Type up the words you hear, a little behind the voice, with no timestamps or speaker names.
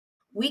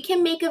we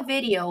can make a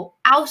video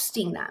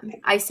ousting them.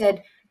 I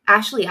said,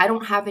 Ashley, I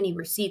don't have any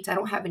receipts. I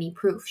don't have any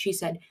proof. She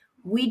said,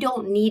 we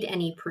don't need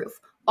any proof.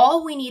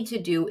 All we need to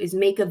do is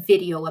make a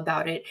video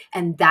about it,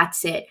 and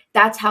that's it.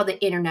 That's how the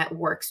internet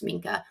works,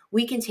 Minka.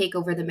 We can take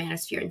over the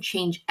Manosphere and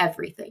change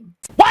everything.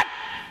 What?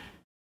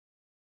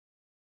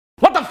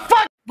 What the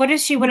fuck? What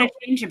does she want to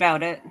change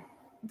about it?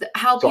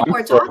 How people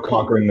are talking.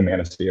 Conquering the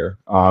Manosphere.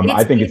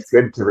 I think it's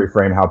good to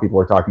reframe how people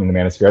are talking in the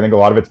Manosphere. I think a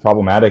lot of it's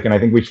problematic, and I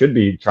think we should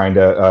be trying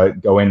to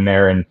go in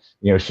there and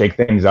shake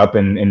things up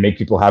and make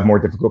people have more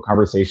difficult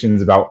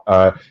conversations about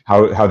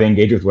how they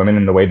engage with women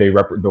and the way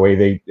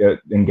they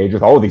engage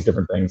with all of these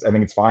different things. I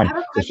think it's fine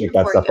to shake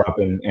that stuff up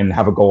and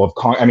have a goal of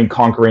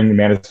conquering the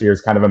Manosphere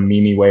is kind of a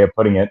memey way of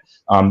putting it.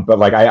 But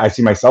like I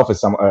see myself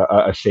as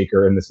a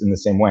shaker in the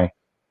same way.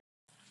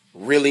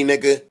 Really,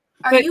 nigga?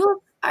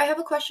 I have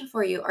a question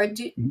for you.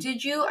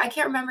 Did you, I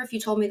can't remember if you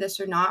told me this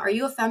or not. Are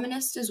you a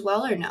feminist as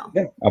well or no?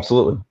 Yeah,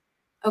 absolutely.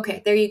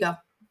 Okay, there you go.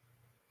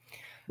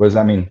 What does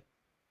that mean?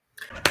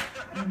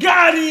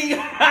 Got him!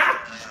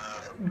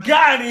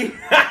 Got him!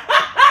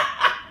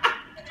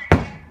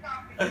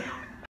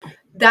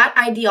 That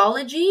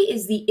ideology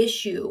is the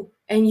issue,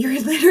 and you're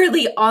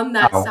literally on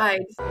that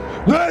side.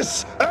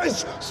 This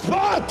is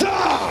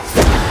Sparta!